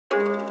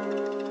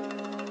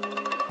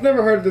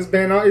Never heard of this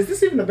band. Is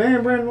this even a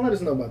band, Brandon? Let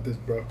us know about this,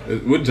 bro.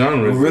 What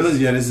genre is Gorillaz? this?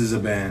 Yeah, this is a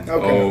band.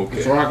 Okay. Oh, okay.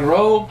 It's rock and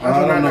roll? I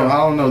don't know. I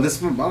don't know.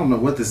 I don't know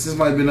what this. This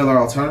might be another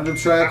alternative I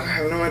track.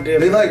 have no idea.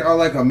 They like are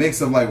like a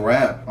mix of like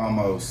rap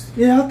almost.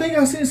 Yeah, I think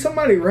I seen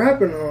somebody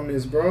rapping on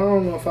this, bro. I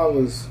don't know if I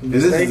was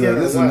mistaken.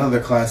 This is another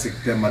classic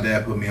that my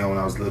dad put me on when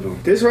I was little.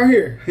 This right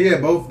here. Yeah,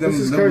 both them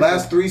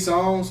last 3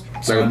 songs.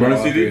 It's like a burn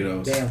CD?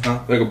 Damn.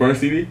 Huh? Like a burn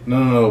CD?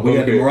 No. We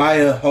got the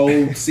Mariah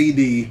whole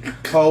CD,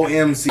 whole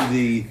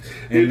MCD.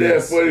 You're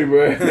that funny,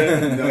 bro.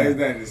 No,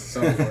 that is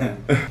so funny.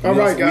 All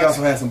right, guys. We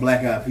also had some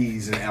Black Eyed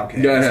Peas and Outkast.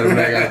 You gotta have a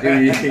Black Eyed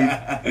Peas.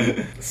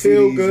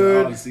 Feel CDs,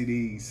 good. all the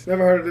CDs.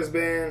 Never heard of this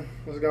band.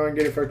 Let's go and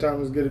get it first time.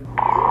 Let's get it.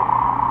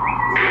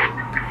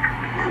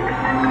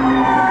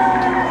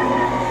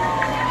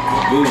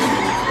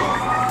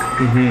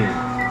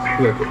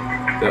 Look,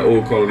 that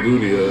old Call of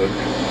Duty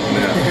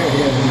now.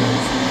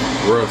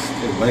 Rust.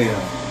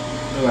 Layup.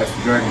 They're like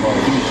some Dragon Ball Z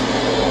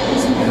shit.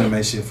 Some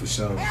anime shit for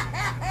sure.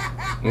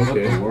 Okay. What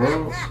the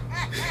world? I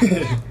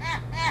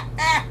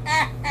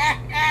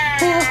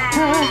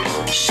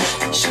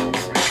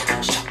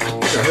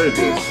heard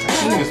this.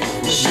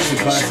 This is a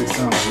classic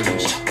song,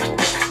 really.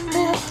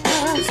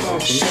 It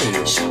sounds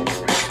familiar.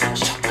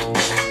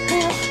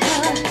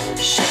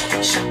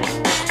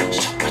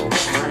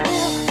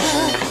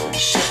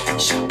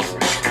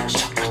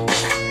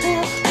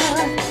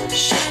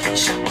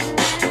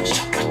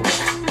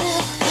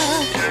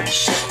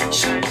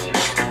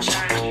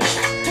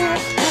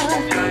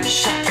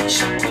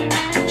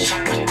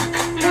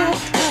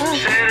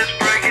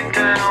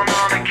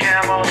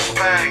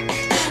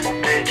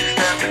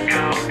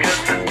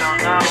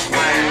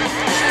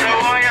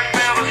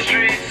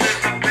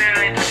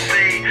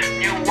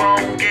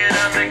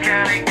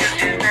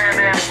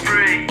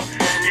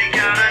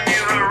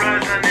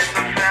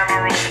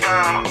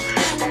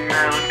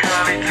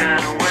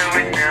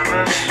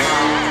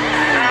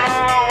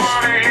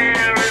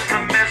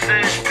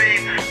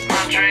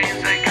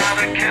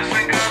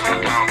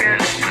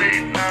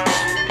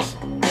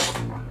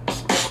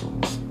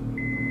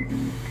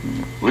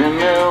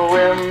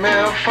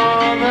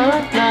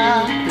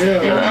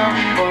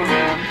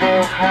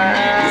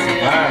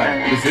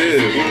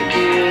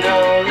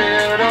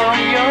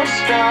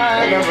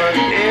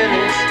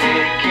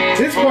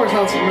 This part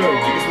sounds familiar.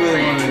 It's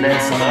really one of the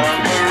best songs.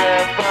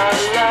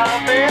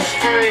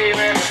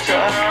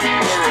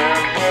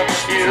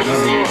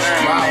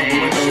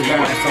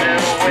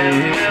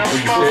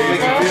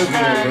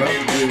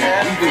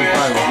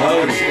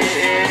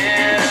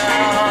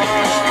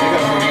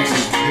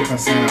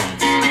 Different sounds.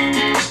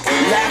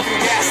 Laughing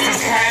gas,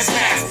 these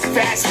hazmats,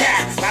 fast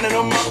cats, lining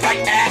them up like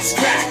ass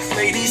crack.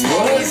 Ladies,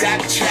 boys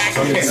at the track.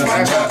 It's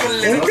my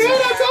chocolate. Good,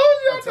 I told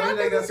you. I told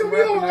you got some this gonna be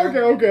rap in hard.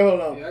 Okay,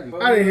 hold on.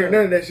 I didn't hear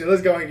none of that shit.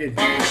 Let's go and get it.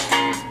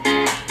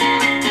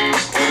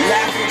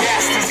 Laughing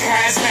gas, these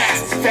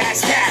hazmats,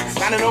 fast cats,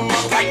 lining them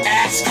up like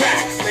ass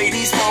crack.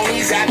 Ladies,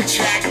 ponies at the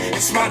track.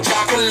 It's my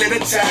chocolate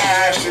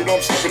attack. Shit,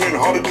 I'm stepping in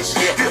harder this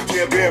year.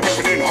 Yeah, bear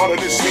repping in harder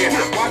this year.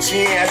 Watch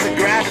me as I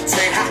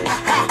gravitate. Ha ha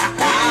ha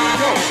ha.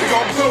 We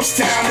gon' ghost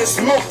town, this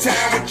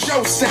Motown with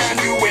your sound.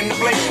 You in the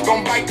blink,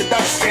 gon' bite the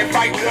dust, can't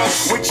fight with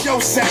us. With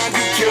your sound,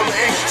 you kill the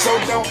ink, so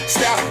don't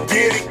stop,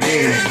 get it,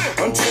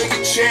 until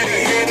you chat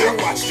it, hit it.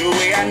 Watch the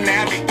way I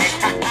navigate.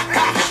 Ha ha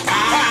ha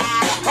ha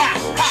ha.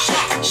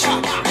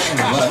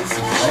 This is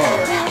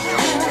hard.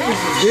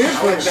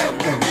 Different.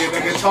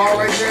 The guitar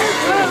right there.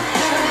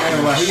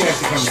 He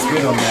actually kind of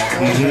spit on that.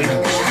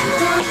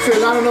 So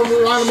line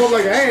them up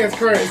like an ass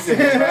crack. Line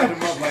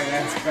them up like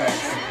ass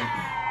cracks.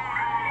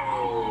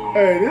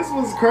 Hey, this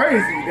was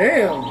crazy.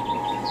 Damn.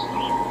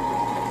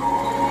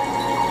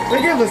 They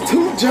gave us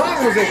 2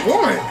 genres at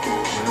once.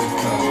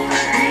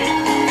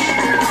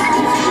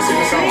 This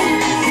is an old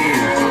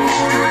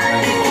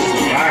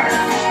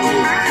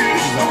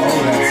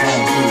ass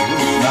song too.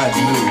 This is not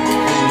new.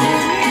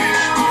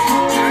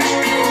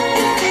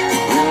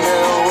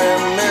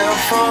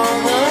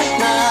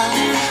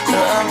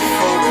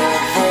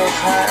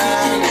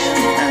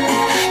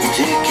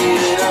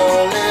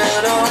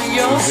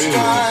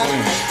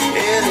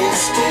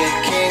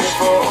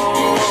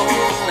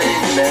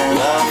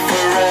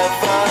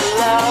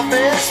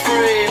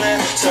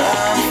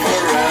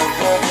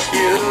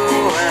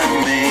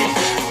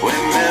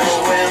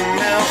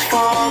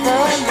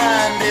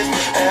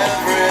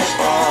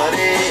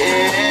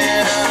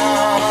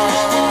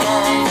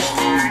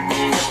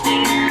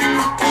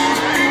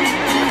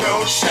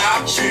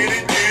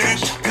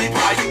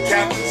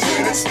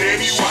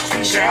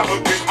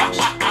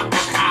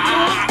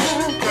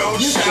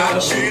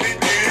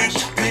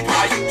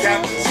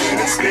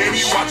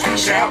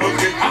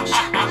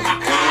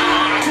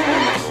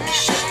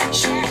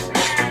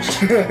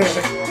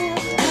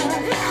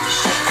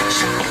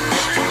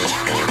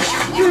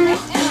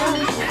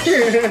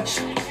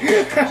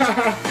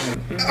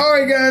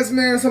 Alright guys,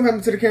 man, something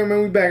happened to the camera,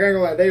 man. We back. I ain't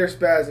gonna lie, they are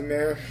spazzing,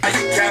 man.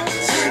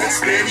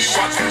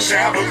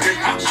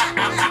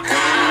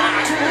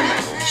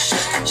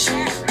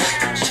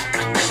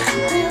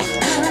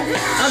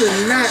 I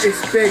did not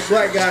expect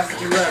black guys to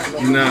be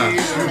rapping.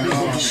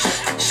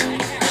 Nah.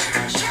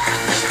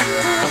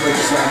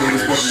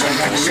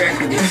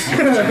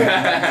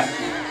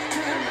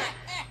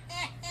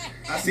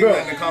 I see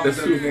that in the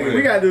comments.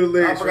 We gotta do the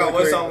lyrics. I forgot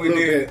what song we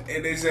did,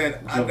 and they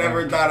said, I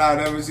never thought I'd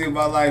ever see in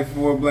my life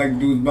 4 black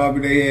dudes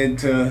bobbing their head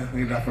to.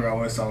 I forgot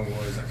what song it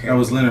was. I can't That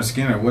was Leonard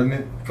Skinner, wasn't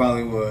it?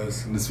 Probably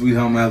was. The Sweet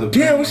Home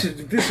Alabama. Yeah, we should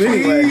do this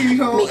anyway. Hey,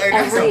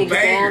 that's a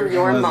banger. Examine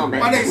your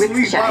moment Why they with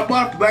sleep? Shaq.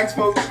 Why black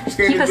folks can't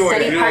Keep a enjoy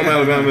steady that? heart.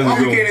 Alabama Why is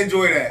we good. can't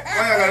enjoy that?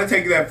 Why y'all gotta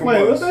take that from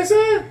Wait, us? what they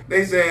said?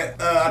 They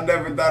said, I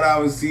never thought I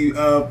would see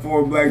 4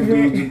 black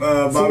dudes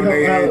bobbing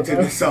their head to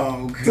the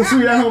song. To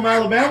Sweet Home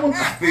Alabama?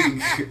 I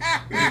think.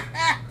 I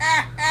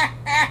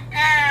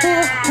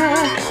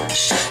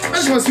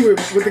just want to see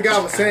what the guy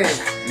was saying.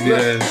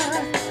 Yeah.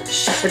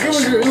 Like it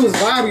was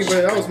vibey,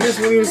 but I was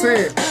missing what he was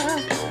saying.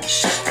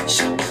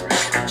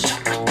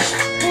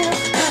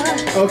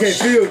 Okay,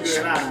 feel good.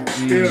 Alright,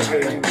 feel good.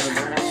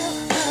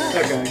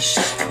 Okay.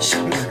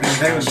 The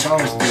name of the song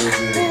is still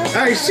good.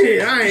 Hey,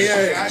 shit, I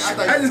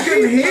just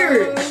couldn't hear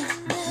it.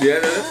 Yeah.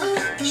 That's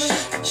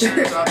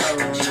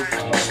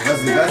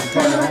the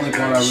only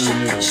part I really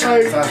knew.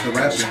 Besides the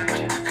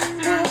rapping.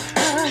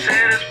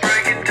 Santa's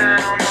breaking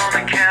down on the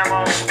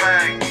camel's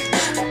back.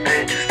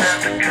 They just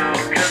have to go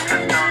cause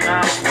they don't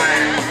know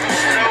where.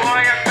 So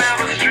all your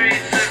fellow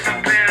streets is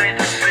appealing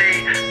to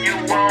see. You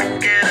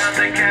won't get out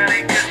the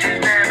county cause you're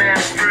damn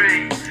and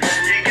free.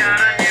 You got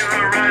a new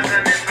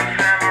horizon, it's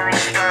ephemeral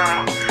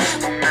style.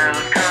 A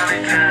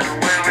melancholy town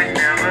where we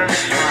never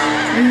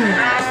smile.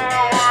 All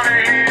I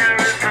wanna hear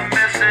is the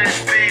message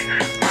beat.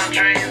 My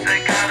dreams,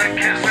 they gotta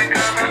kiss me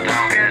cause I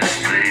don't get to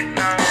sleep,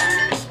 no.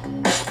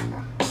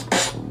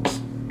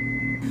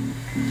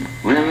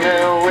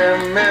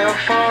 Windmill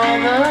for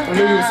the I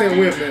knew you were saying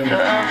windmill.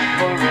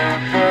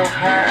 forever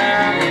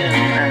high.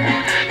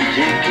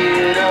 Take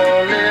it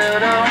all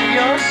out on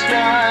your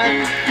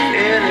stride.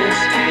 It is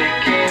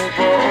kicking,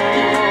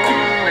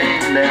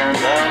 falling down.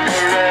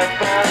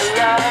 Forever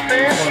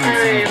loving,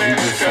 screaming.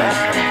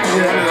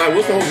 Like,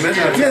 what's the whole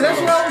message? Yeah, that's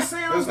what I was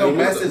saying. There's no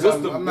message.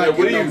 I'm not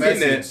what are getting you no getting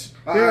message.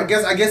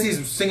 at? I guess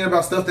he's singing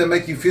about stuff that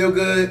make you feel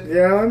good.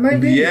 Yeah,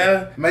 maybe.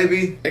 Yeah.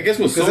 Maybe. I guess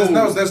what's so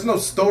Because there's no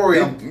story.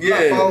 I'm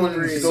not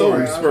following the so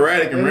story.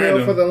 sporadic and Windmill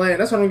random. for the land.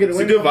 That's what I'm getting.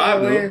 It's a good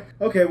vibe, land.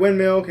 Okay,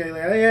 windmill. Okay,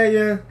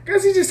 yeah. I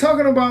guess he's just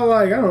talking about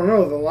like I don't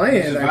know the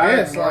land. I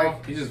guess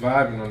like He's just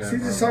vibing on that.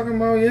 he's just bro. talking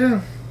about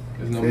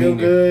There's no feel meaning.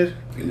 good.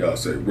 And y'all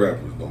say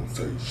rappers don't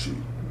say shit.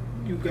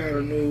 You got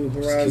a new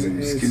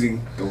horizon. Just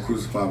kidding. Don't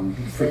crucify me.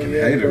 Freaking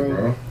Yeah, hater, bro.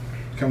 bro.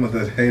 Come with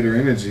that hater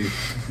energy.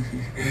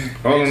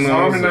 All in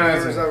all,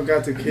 Harmonizers I've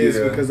got to kiss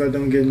Yeah. because I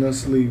don't get enough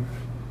sleep.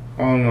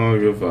 all in all,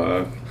 good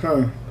vibe.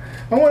 Huh.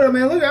 I wonder,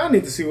 man. Look, I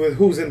need to see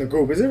who's in the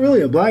group. Is it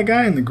really a black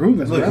guy in the group?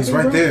 That's Look, he's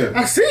rapping, right bro? there.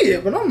 I see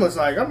it, but I'm just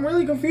like, I'm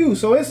really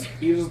confused. So it's,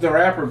 He was the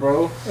rapper,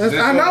 bro.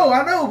 I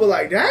know, but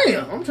like,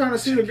 damn, I'm trying to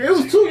see the. It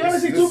was two. You only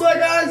see two black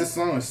This guys.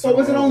 song is Or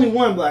was it only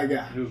one black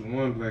guy? It was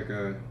one black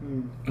guy.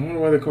 I wonder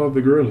why they call it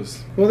the Gorillaz.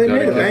 Well, they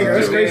made a Gotta banger.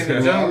 That's go. crazy.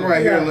 Yeah. I'm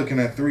right here Yeah. looking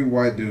at 3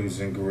 white dudes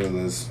in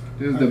Gorillaz.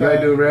 This is the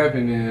black dude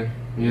rapping then.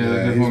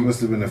 Yeah, he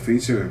must have been a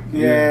feature.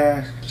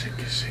 Yeah.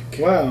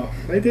 Wow,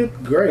 they did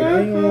great.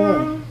 I ain't gonna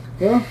lie.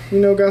 Well, you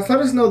know, guys, let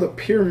us know the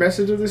pure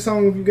message of this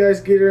song if you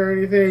guys get it or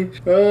anything.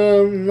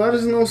 Let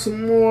us know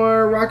some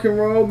more rock and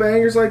roll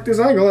bangers like this.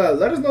 I ain't gonna lie.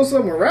 Let us know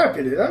something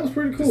rapping it. That was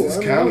pretty cool. Does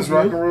this count as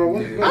rock and roll?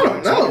 What I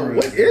don't know.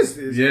 What is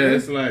this? Yeah, man?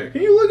 it's like,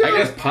 Can you look I at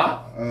guess it?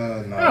 pop. No, I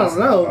don't that's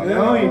know, not pop. man.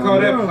 I don't even call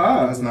that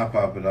pop. That's not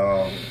pop at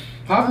all.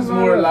 Pop is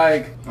more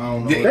like I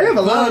don't know. They have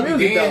a lot of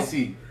music, though.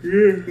 dancey.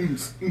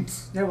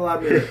 They have a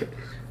lot of music.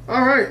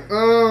 All right.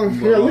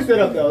 Yeah, look that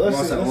up though. Let's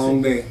It's see. a Let's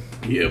long see. day.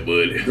 Yeah,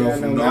 buddy. Go I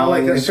from know. I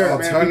like that It's shirt, man.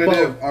 We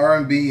alternative both-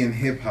 R&B and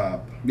hip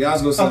hop. Yeah, I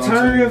was gonna say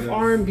Alternative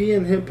R&B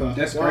and hip hop.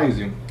 That's Wow.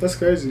 crazy. That's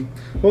crazy.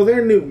 Well,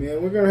 they're new,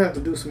 man. We're gonna have to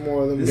do some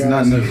more of them It's guys.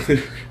 not new.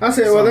 I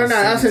said, well, they're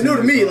not. I said new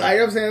to me. Like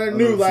I'm saying, they're I was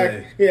new. gonna Like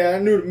say. yeah, they're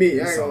new to me. I This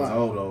ain't gonna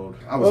song's lie. old.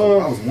 I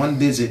was 1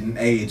 digit in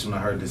age when I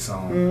heard this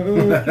song.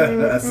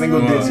 A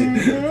single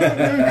digit.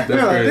 That's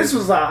No, crazy. this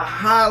was a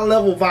high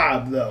level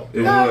vibe though.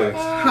 It was.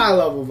 High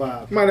level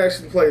vibe. Might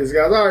actually play this,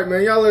 guys. All right,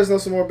 man. Y'all let us know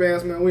some more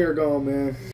bands, man. We are gone, man.